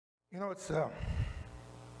You know, it's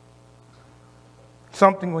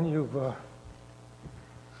something when you've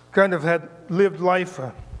kind of had lived life.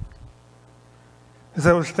 As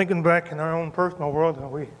I was thinking back in our own personal world,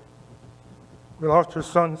 we lost our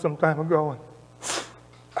son some time ago.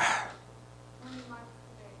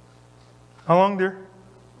 How long, dear?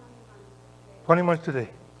 20 months today.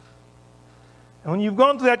 And when you've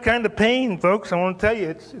gone through that kind of pain, folks, I want to tell you,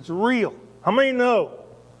 it's real. How many know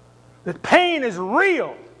that pain is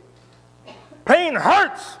real? Pain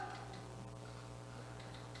hurts.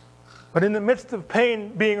 But in the midst of pain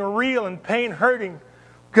being real and pain hurting,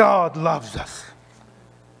 God loves us.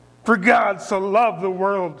 For God so loved the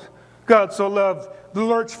world. God so loved the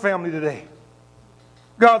Lurch family today.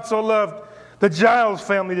 God so loved the Giles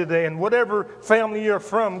family today. And whatever family you're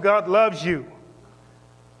from, God loves you.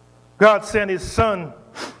 God sent His Son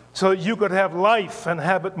so that you could have life and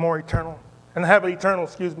have it more eternal. And have it eternal,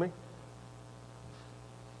 excuse me.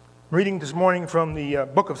 Reading this morning from the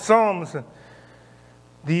book of Psalms.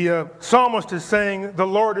 The psalmist is saying, "The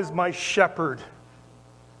Lord is my shepherd.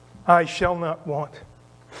 I shall not want."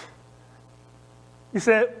 You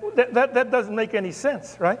say, that doesn't make any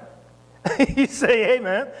sense, right? You say, hey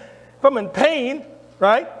man, if I'm in pain,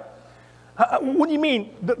 right? What do you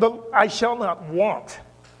mean, I shall not want?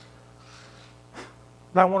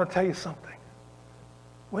 But I want to tell you something.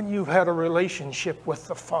 When you've had a relationship with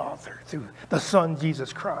the Father through the Son,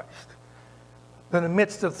 Jesus Christ, in the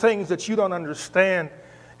midst of things that you don't understand,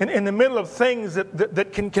 in the middle of things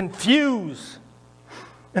that can confuse,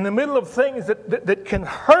 in the middle of things that can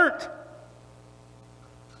hurt,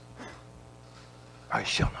 I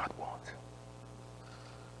shall not want.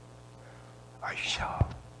 I shall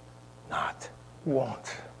not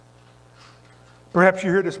want. Perhaps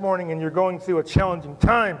you're here this morning and you're going through a challenging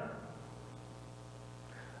time.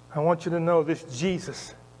 I want you to know this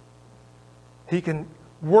Jesus, He can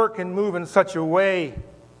work and move in such a way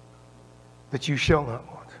that you shall not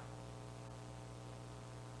want.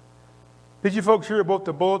 Did you folks hear about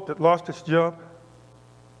the bullet that lost its job?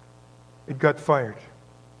 It got fired.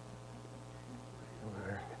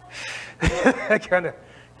 I kind of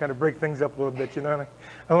break things up a little bit, you know. I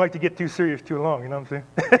don't like to get too serious too long, you know what I'm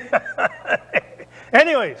saying?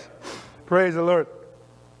 Anyways, praise the Lord.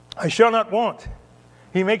 I shall not want.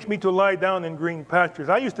 He makes me to lie down in green pastures.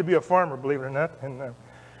 I used to be a farmer, believe it or not. And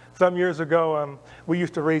some years ago, we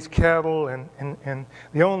used to raise cattle. And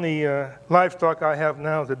the only livestock I have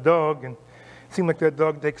now is a dog. And it seems like that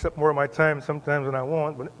dog takes up more of my time sometimes than I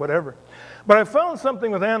want, but whatever. But I found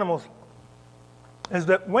something with animals is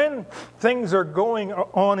that when things are going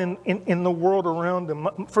on in the world around them,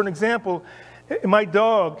 for an example, my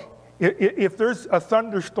dog, if there's a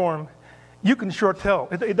thunderstorm, you can sure tell.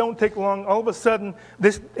 It don't take long. All of a sudden,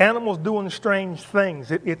 this animal's doing strange things.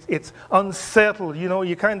 It's unsettled. You know,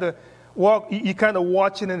 you kind of watch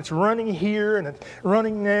it, and it's running here and it's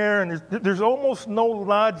running there, and there's almost no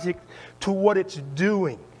logic to what it's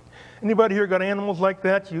doing. Anybody here got animals like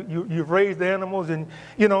that? You've raised animals, and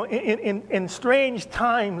you know, in strange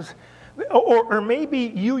times, or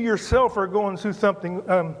maybe you yourself are going through something.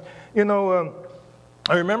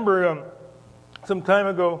 I remember some time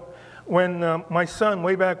ago when my son,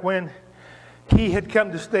 way back when, he had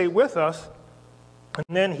come to stay with us, and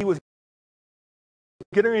then he was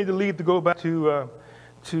getting ready to leave to go back to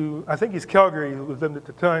I think he's Calgary with them at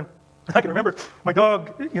the time. I can remember my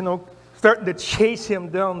dog, you know, starting to chase him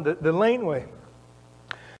down the laneway.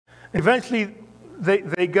 Eventually,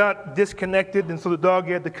 they got disconnected, and so the dog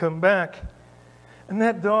had to come back. And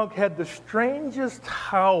that dog had the strangest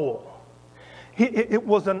howl. It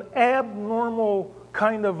was an abnormal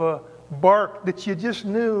kind of a bark that you just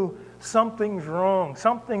knew something's wrong,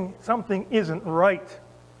 something isn't right.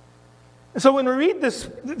 And so when we read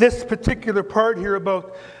this particular part here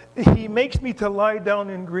about He makes me to lie down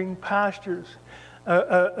in green pastures,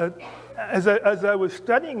 as I was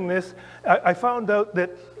studying this, I found out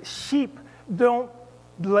that sheep don't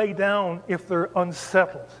lay down if they're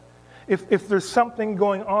unsettled. If there's something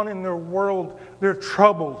going on in their world, they're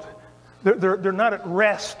troubled. They're not at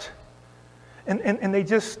rest. And they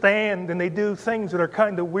just stand and they do things that are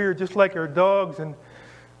kind of weird, just like our dogs and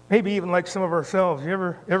maybe even like some of ourselves.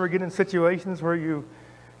 You ever get in situations where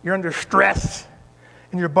you're under stress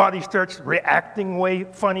and your body starts reacting way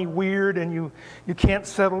funny, weird, and you can't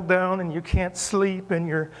settle down and you can't sleep and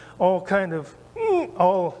you're all kind of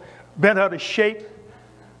all bent out of shape?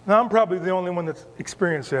 Now, I'm probably the only one that's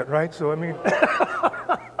experienced that, right? So, I mean...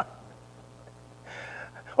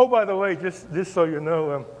 Oh, by the way, just so you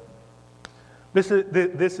know, this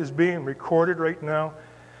is being recorded right now.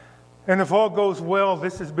 And if all goes well,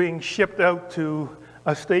 this is being shipped out to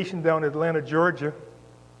a station down in Atlanta, Georgia.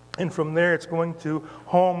 And from there, it's going to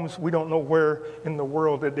homes. We don't know where in the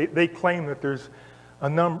world. They claim that there's a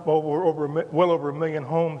number, well over 1 million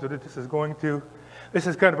homes that this is going to. This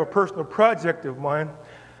is kind of a personal project of mine.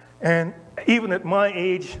 And even at my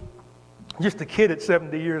age, just a kid at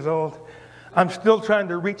 70 years old, I'm still trying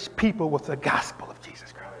to reach people with the gospel of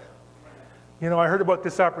Jesus Christ. You know, I heard about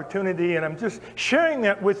this opportunity, and I'm just sharing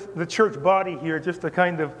that with the church body here just to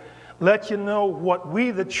kind of let you know what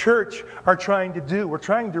we, the church, are trying to do. We're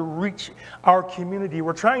trying to reach our community.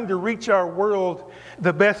 We're trying to reach our world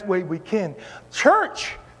the best way we can.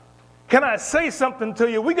 Church, can I say something to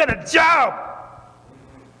you? We got a job.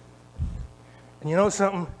 And you know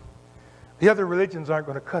something? The other religions aren't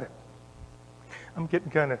going to cut it. I'm getting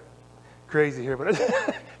kind of crazy here, but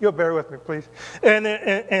you'll bear with me, please.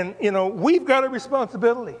 And you know, we've got a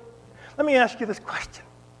responsibility. Let me ask you this question.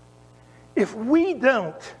 If we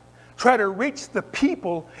don't try to reach the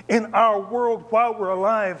people in our world while we're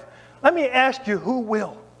alive, let me ask you, who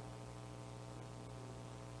will?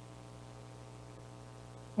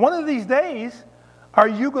 One of these days, are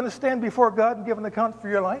you going to stand before God and give an account for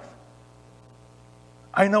your life?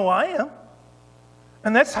 I know I am.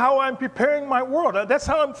 And that's how I'm preparing my world. That's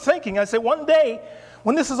how I'm thinking. I say one day,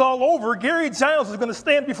 when this is all over, Gary Giles is going to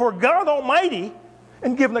stand before God Almighty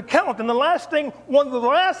and give an account. And one of the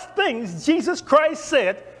last things Jesus Christ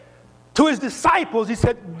said to his disciples, he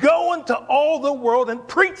said, go into all the world and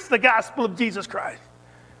preach the gospel of Jesus Christ.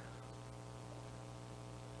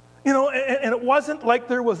 You know, and it wasn't like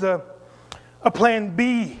there was a plan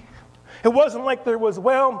B. It wasn't like there was,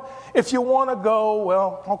 well, if you want to go,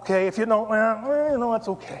 well, okay. If you don't, well, you know, that's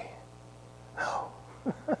okay. No.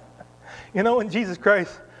 You know, when Jesus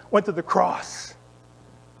Christ went to the cross,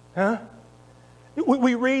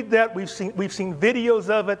 we read that, we've seen videos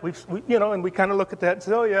of it, you know, and we kind of look at that and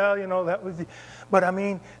say, oh yeah, you know, that was the, but I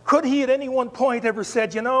mean, could he at any one point ever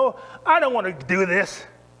said, you know, I don't want to do this.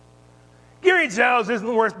 Gary Giles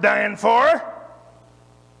isn't worth dying for.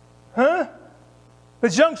 Huh? The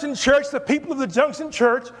Junction Church, the people of the Junction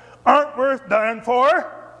Church aren't worth dying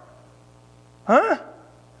for. Huh?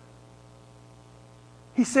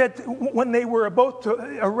 He said when they were about to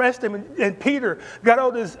arrest him, and Peter got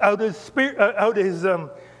out his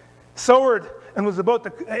sword and was about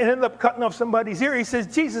to, and ended up cutting off somebody's ear. He says,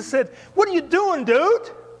 Jesus said, what are you doing, dude?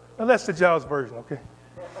 Well, that's the Giles version, okay?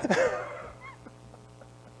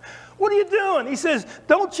 What are you doing? He says,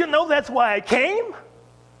 don't you know that's why I came?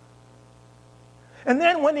 And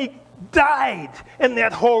then when he died in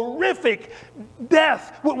that horrific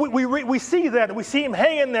death, we see that. We see him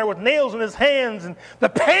hanging there with nails in his hands, and the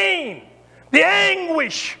pain, the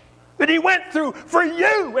anguish that he went through for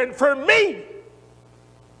you and for me.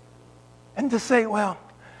 And to say, well,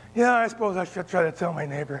 yeah, I suppose I should try to tell my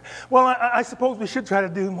neighbor. Well, I suppose we should try to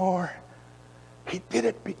do more. He did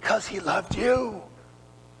it because he loved you.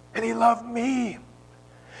 And he loved me.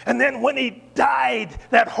 And then when he died,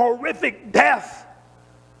 that horrific death,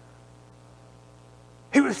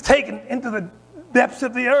 he was taken into the depths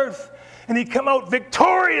of the earth, and he come out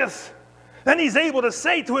victorious. Then he's able to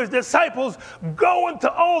say to his disciples, go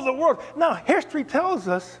into all the world. Now, history tells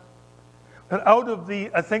us that out of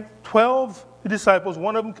the, I think, 12 disciples,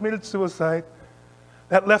 one of them committed suicide.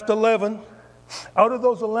 That left 11. Out of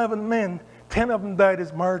those 11 men, 10 of them died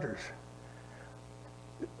as martyrs.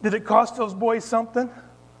 Did it cost those boys something?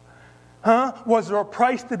 Huh? Was there a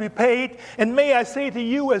price to be paid? And may I say to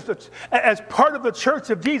you, as part of the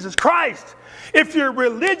Church of Jesus Christ, if your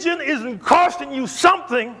religion isn't costing you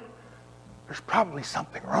something, there's probably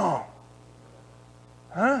something wrong.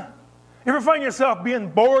 Huh? You ever find yourself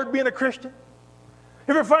being bored being a Christian?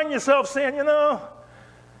 You ever find yourself saying, you know,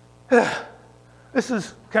 this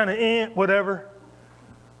is kind of whatever?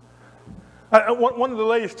 One of the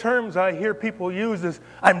latest terms I hear people use is,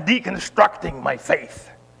 I'm deconstructing my faith.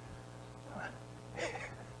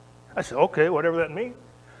 I said, okay, whatever that means.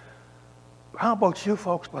 How about you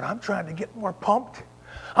folks? But I'm trying to get more pumped.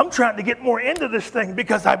 I'm trying to get more into this thing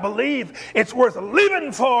because I believe it's worth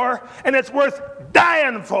living for and it's worth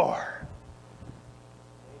dying for.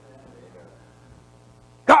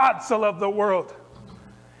 God so loved the world.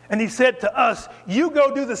 And he said to us, you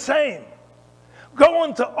go do the same. Go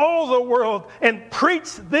into all the world and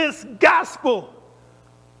preach this gospel.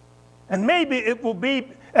 And maybe it will be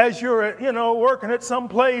as you're, you know, working at some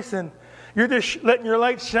place and you're just letting your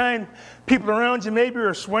light shine. People around you maybe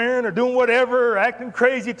are swearing or doing whatever, or acting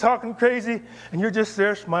crazy, talking crazy, and you're just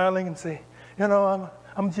there smiling and say, you know,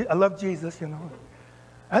 I love Jesus, you know.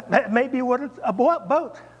 That may be what it's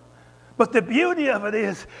about. But the beauty of it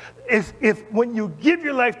is if when you give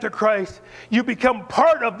your life to Christ, you become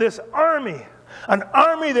part of this army, an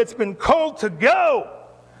army that's been called to go.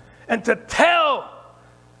 and to tell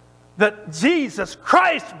that Jesus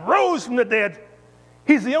Christ rose from the dead.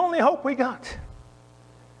 He's the only hope we got.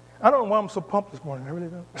 I don't know why I'm so pumped this morning. I really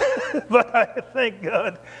don't. But I thank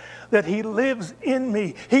God that He lives in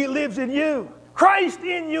me. He lives in you. Christ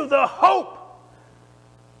in you, the hope.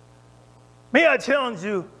 May I challenge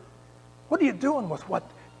you, what are you doing with what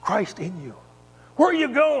Christ in you? Where are you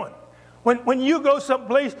going? When you go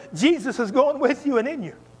someplace, Jesus is going with you and in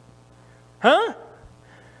you. Huh?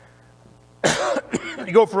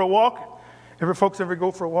 You go for a walk. Folks ever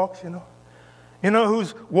go for walks, you know? You know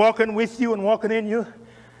who's walking with you and walking in you?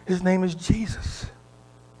 His name is Jesus.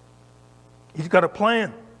 He's got a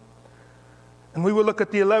plan. And we will look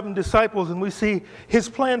at the 11 disciples and we see His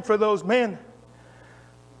plan for those men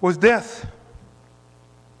was death.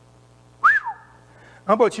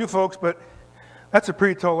 How about you folks? But that's a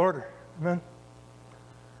pretty tall order. Amen.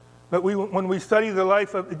 But when we study the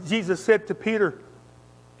life of Jesus, said to Peter,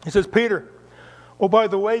 He says, Peter, oh, by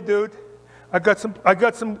the way, dude, I got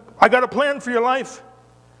a plan for your life.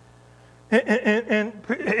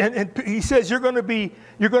 And He says you're going to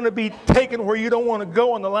be taken where you don't want to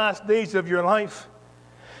go in the last days of your life.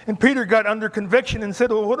 And Peter got under conviction and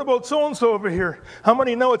said, well, what about so-and-so over here? How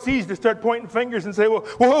many know it's easy to start pointing fingers and say, well,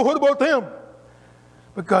 what about them?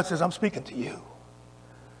 But God says, I'm speaking to you.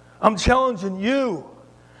 I'm challenging you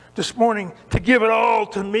this morning to give it all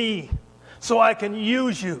to me so I can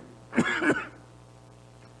use you. You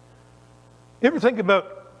ever think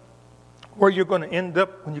about where you're going to end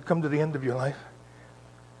up when you come to the end of your life?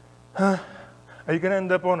 Huh? Are you going to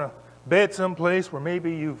end up on a bed someplace where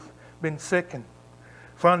maybe you've been sick and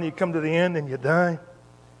finally you come to the end and you die?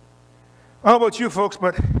 How about you folks?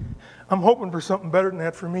 But I'm hoping for something better than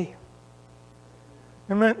that for me.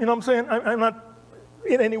 Amen. You know what I'm saying? I'm not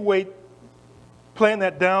in any way playing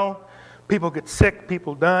that down. People get sick,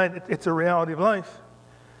 people die. It's a reality of life.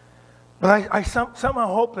 But I somehow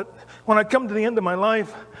hope that when I come to the end of my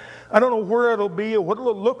life, I don't know where it'll be or what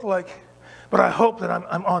it'll look like, but I hope that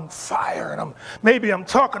I'm on fire and maybe I'm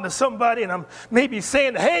talking to somebody and I'm maybe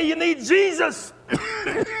saying, hey, you need Jesus.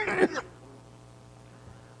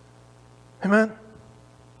 Amen.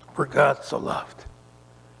 For God so loved.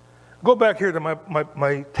 Go back here to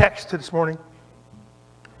my text this morning.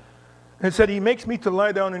 It said, He makes me to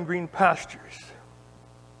lie down in green pastures.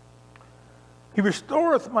 He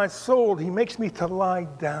restoreth my soul. He makes me to lie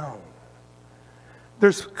down.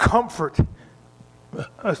 There's comfort.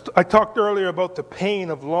 I talked earlier about the pain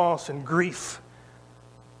of loss and grief.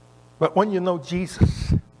 But when you know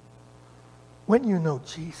Jesus,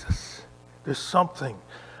 there's something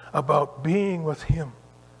about being with Him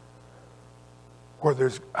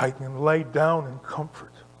where I can lay down in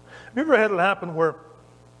comfort. Have you ever had it happen where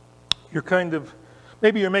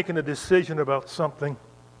maybe you're making a decision about something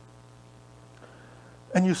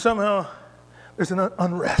and you somehow, there's an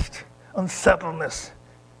unrest, unsettledness,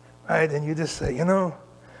 right? And you just say, you know,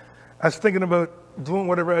 I was thinking about doing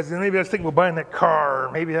whatever I was doing. Maybe I was thinking about buying that car,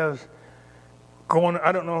 or maybe I was going,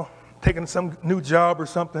 I don't know, taking some new job or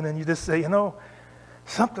something, and you just say, you know,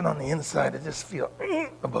 something on the inside, I just feel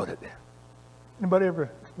about it. Anybody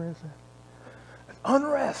ever experience that?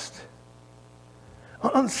 Unrest,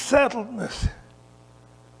 unsettledness.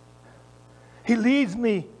 He leads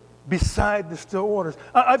me beside the still waters.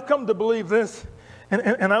 I've come to believe this,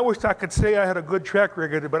 and I wish I could say I had a good track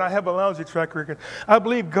record, but I have a lousy track record. I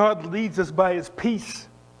believe God leads us by His peace.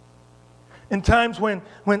 In times when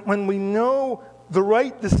we know the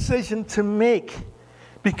right decision to make,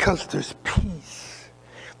 because there's peace.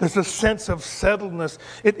 There's a sense of settledness.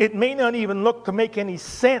 It may not even look to make any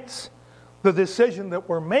sense, the decision that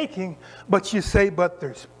we're making, but you say, but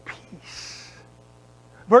there's peace.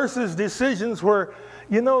 Versus decisions where,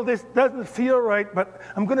 you know, this doesn't feel right, but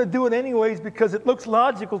I'm going to do it anyways because it looks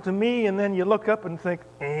logical to me, and then you look up and think,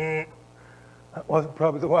 that wasn't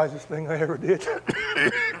probably the wisest thing I ever did.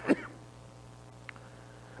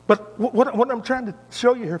 But what I'm trying to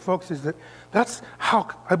show you here, folks, is that that's how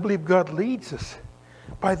I believe God leads us,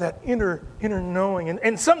 by that inner knowing.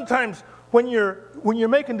 And sometimes when you're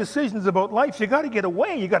making decisions about life, you got to get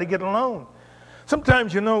away. You got to get alone.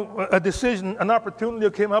 Sometimes, you know, a decision, an opportunity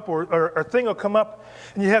will come up, or a thing will come up,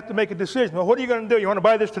 and you have to make a decision. Well, what are you going to do? You want to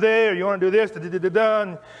buy this today, or you want to do this?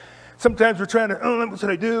 And sometimes we're trying to, what should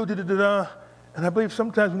I do? And I believe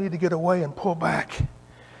sometimes we need to get away and pull back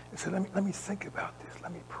and say, let me think about this.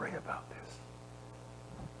 Let me pray about this.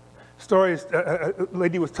 Stories, a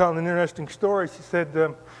lady was telling an interesting story. She said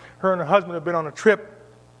her and her husband had been on a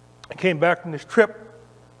trip and came back from this trip,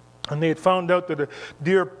 and they had found out that a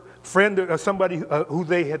dear friend, somebody who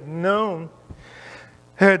they had known,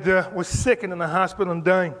 was sick and in the hospital and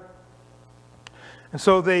dying. And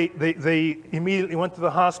so they immediately went to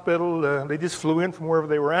the hospital. They just flew in from wherever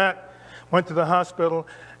they were at, went to the hospital.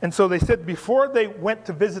 And so they said before they went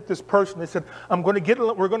to visit this person, they said, we're going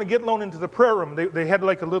to get alone into the prayer room. They had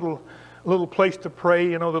like a little place to pray,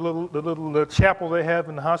 you know, the little chapel they have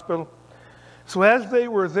in the hospital. So as they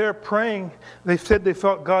were there praying, they said they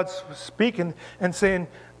felt God speaking and saying,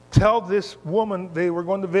 tell this woman they were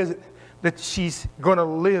going to visit that she's going to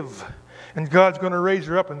live and God's going to raise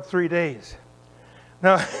her up in 3 days.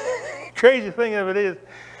 Now, crazy thing of it is,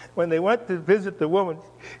 when they went to visit the woman,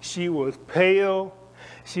 she was pale,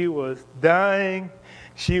 she was dying,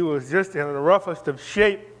 she was just in the roughest of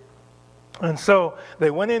shape. And so they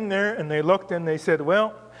went in there and they looked and they said,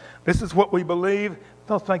 well, this is what we believe.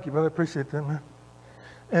 Oh, thank you, brother. Appreciate that, man.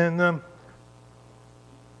 And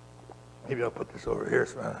maybe I'll put this over here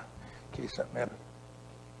so in case something happens.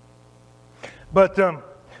 But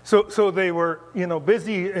so they were, you know,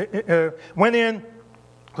 busy, went in.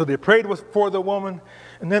 So they prayed for the woman,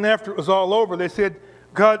 and then after it was all over, they said,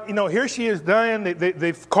 God, you know, here she is dying.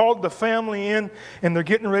 They've called the family in, and they're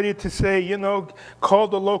getting ready to say, you know, call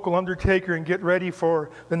the local undertaker and get ready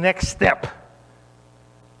for the next step.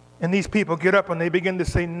 And these people get up and they begin to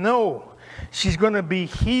say, no, she's going to be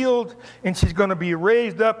healed, and she's going to be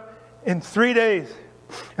raised up in 3 days.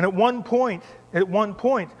 And at one point,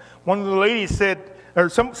 one of the ladies said, or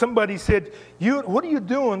somebody said, what are you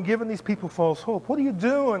doing giving these people false hope? What are you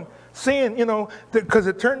doing saying, you know, because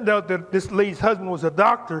it turned out that this lady's husband was a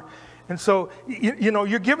doctor. And so, you know,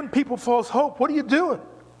 you're giving people false hope. What are you doing?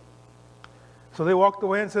 So they walked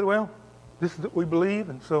away and said, well, this is what we believe.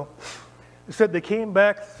 And so they said they came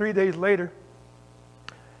back 3 days later.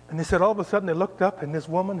 And they said all of a sudden they looked up and this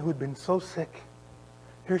woman who had been so sick,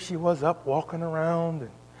 here she was up walking around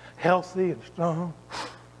and healthy and strong.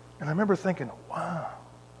 And I remember thinking, wow,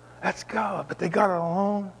 that's God. But they got it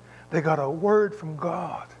alone. They got a word from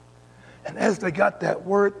God. And as they got that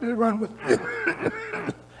word, they run with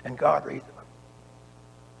it. And God raised them up.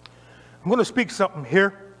 I'm going to speak something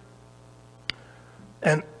here.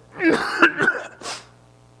 And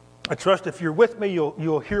I trust if you're with me,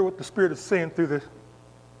 you'll hear what the Spirit is saying through this.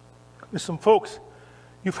 There's some folks,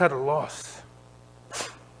 you've had a loss.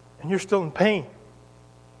 And you're still in pain.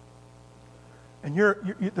 And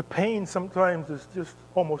the pain sometimes is just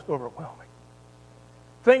almost overwhelming.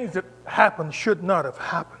 Things that happened should not have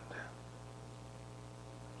happened.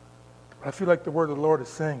 But I feel like the word of the Lord is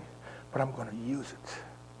saying, but I'm going to use it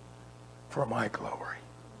for my glory.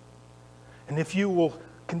 And if you will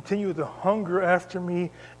continue to hunger after me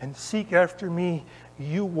and seek after me,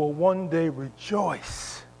 you will one day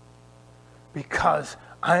rejoice. Because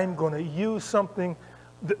I'm going to use something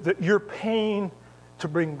that your pain to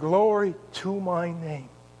bring glory to my name.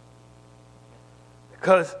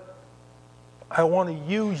 Because I want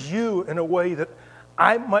to use you in a way that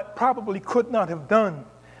I probably could not have done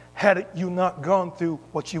had you not gone through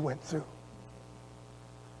what you went through.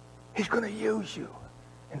 He's going to use you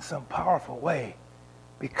in some powerful way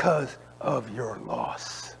because of your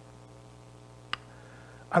loss.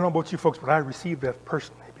 I don't know about you folks, but I received that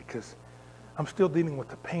personally because I'm still dealing with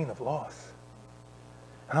the pain of loss.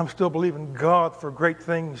 And I'm still believing God for great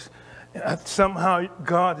things. And somehow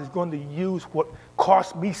God is going to use what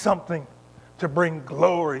cost me something to bring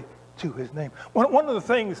glory to his name. One of the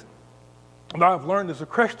things that I've learned as a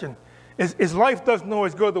Christian is life doesn't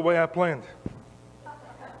always go the way I planned.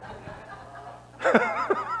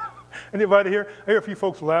 Anybody here? I hear a few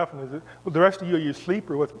folks laughing. Is it, well, the rest of you, are you asleep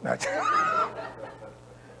or what?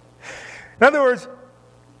 In other words,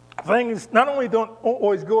 things not only don't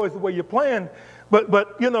always go as the way you planned,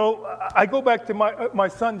 but you know, I go back to my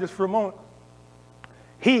son just for a moment.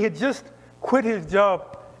 He had just quit his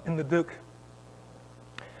job in the Duke.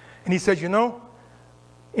 And he says, you know,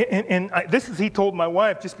 this is he told my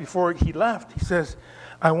wife just before he left. He says,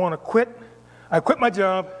 I want to quit. I quit my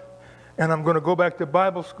job, and I'm going to go back to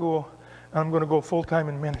Bible school, and I'm going to go full-time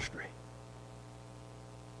in ministry.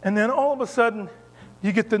 And then all of a sudden,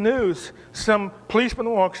 you get the news. Some policeman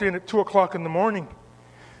walks in at 2 o'clock in the morning,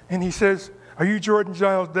 and he says, are you Jordan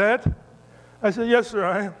Giles' dad? I said, yes, sir,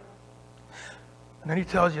 I am. And then he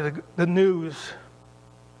tells you the news.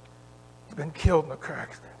 He's been killed in a car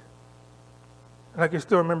accident. And I can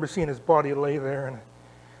still remember seeing his body lay there, and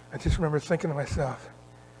I just remember thinking to myself,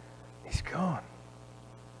 he's gone.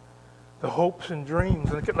 The hopes and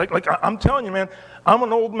dreams. Like I'm telling you, man, I'm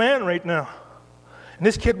an old man right now. And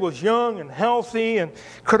this kid was young and healthy and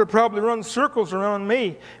could have probably run circles around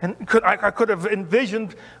me. And I could have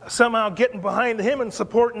envisioned somehow getting behind him and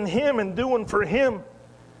supporting him and doing for him.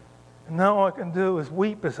 And now all I can do is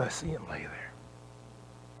weep as I see him lay there.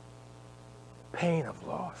 Pain of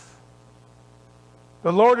loss.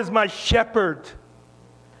 The Lord is my shepherd.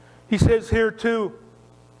 He says here too,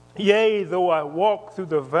 yea, though I walk through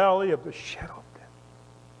the valley of the shadow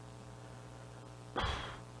of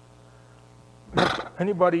death.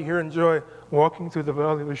 Anybody here enjoy walking through the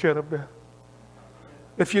valley of the shadow of death?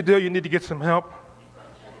 If you do, you need to get some help.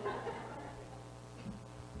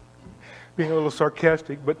 Being a little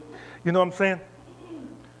sarcastic, but you know what I'm saying?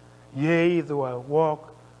 Yea, though I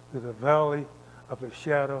walk through the valley of the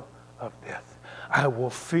shadow of death, I will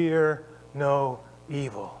fear no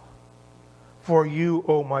evil. For you,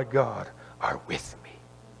 O my God, are with me.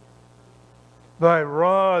 Thy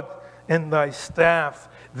rod and thy staff,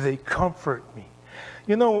 they comfort me.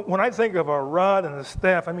 You know, when I think of a rod and a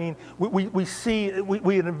staff, I mean, we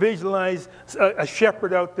visualize a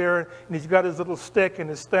shepherd out there, and he's got his little stick and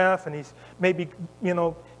his staff, and he's maybe, you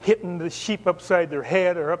know, hitting the sheep upside their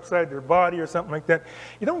head or upside their body or something like that.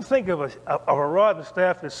 You don't think of a rod and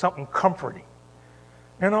staff as something comforting.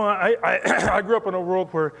 You know, I grew up in a world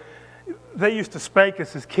where they used to spank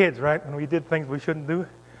us as kids, right, when we did things we shouldn't do.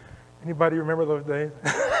 Anybody remember those days?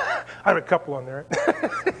 I have a couple on there.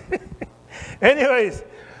 Anyways,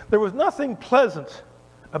 there was nothing pleasant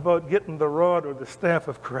about getting the rod or the staff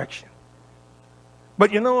of correction.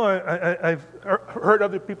 But you know, I've heard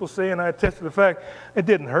other people say, and I attest to the fact, it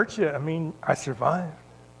didn't hurt you. I mean, I survived.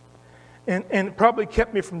 And it probably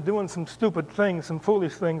kept me from doing some stupid things, some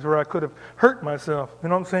foolish things where I could have hurt myself. You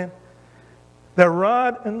know what I'm saying? The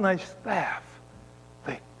rod and thy staff,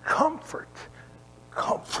 they comfort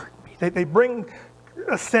me. They bring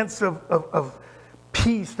a sense of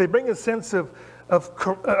peace. They bring a sense of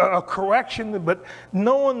correction, but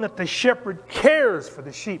knowing that the shepherd cares for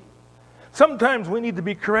the sheep. Sometimes we need to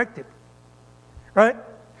be corrected, right?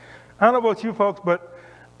 I don't know about you folks, but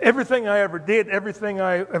everything I ever did, everything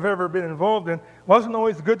I have ever been involved in, wasn't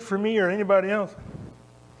always good for me or anybody else.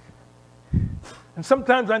 And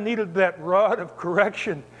sometimes I needed that rod of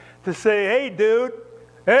correction to say, hey, dude,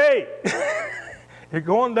 hey, you're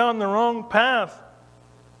going down the wrong path.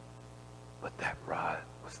 But that rod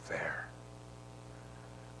was there.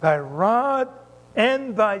 Thy rod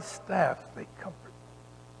and thy staff, they comfort me.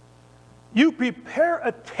 You prepare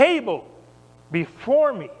a table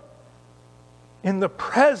before me in the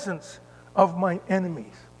presence of my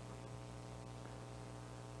enemies.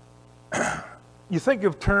 You think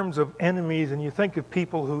of terms of enemies and you think of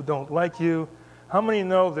people who don't like you. How many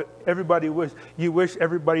know that you wish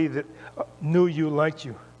everybody that knew you liked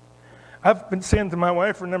you? I've been saying to my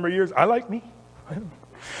wife for a number of years, I like me.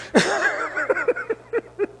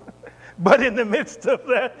 But in the midst of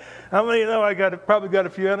that, how many know I probably got a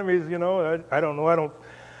few enemies, you know? I don't know. I don't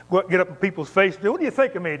get up in people's face. What do you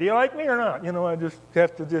think of me? Do you like me or not? You know, I just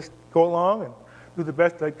have to just go along and do the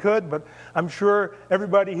best I could. But I'm sure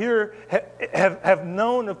everybody here have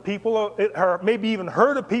known of people, or maybe even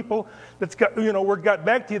heard of people that's got, you know, word got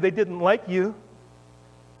back to you, they didn't like you.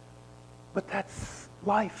 But that's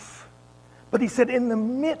life. But he said, in the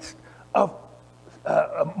midst of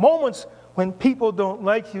moments when people don't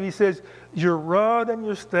like you, he says, your rod and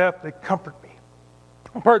your staff, they comfort me.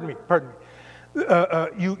 Pardon me.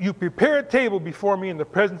 You prepare a table before me in the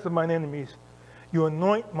presence of mine enemies. You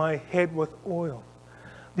anoint my head with oil.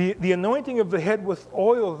 The anointing of the head with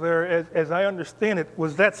oil there, as I understand it,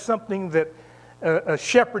 was that something that a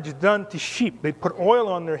shepherd's done to sheep. They'd put oil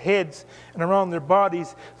on their heads and around their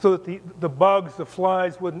bodies so that the bugs, the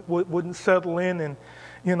flies wouldn't settle in and,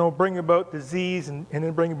 you know, bring about disease and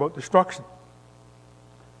then bring about destruction.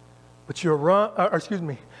 But you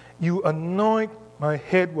anoint my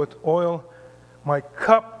head with oil, my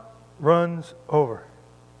cup runs over.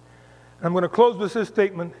 I'm going to close with this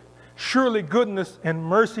statement. Surely goodness and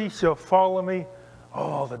mercy shall follow me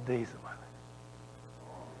all the days of my life.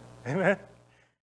 Amen.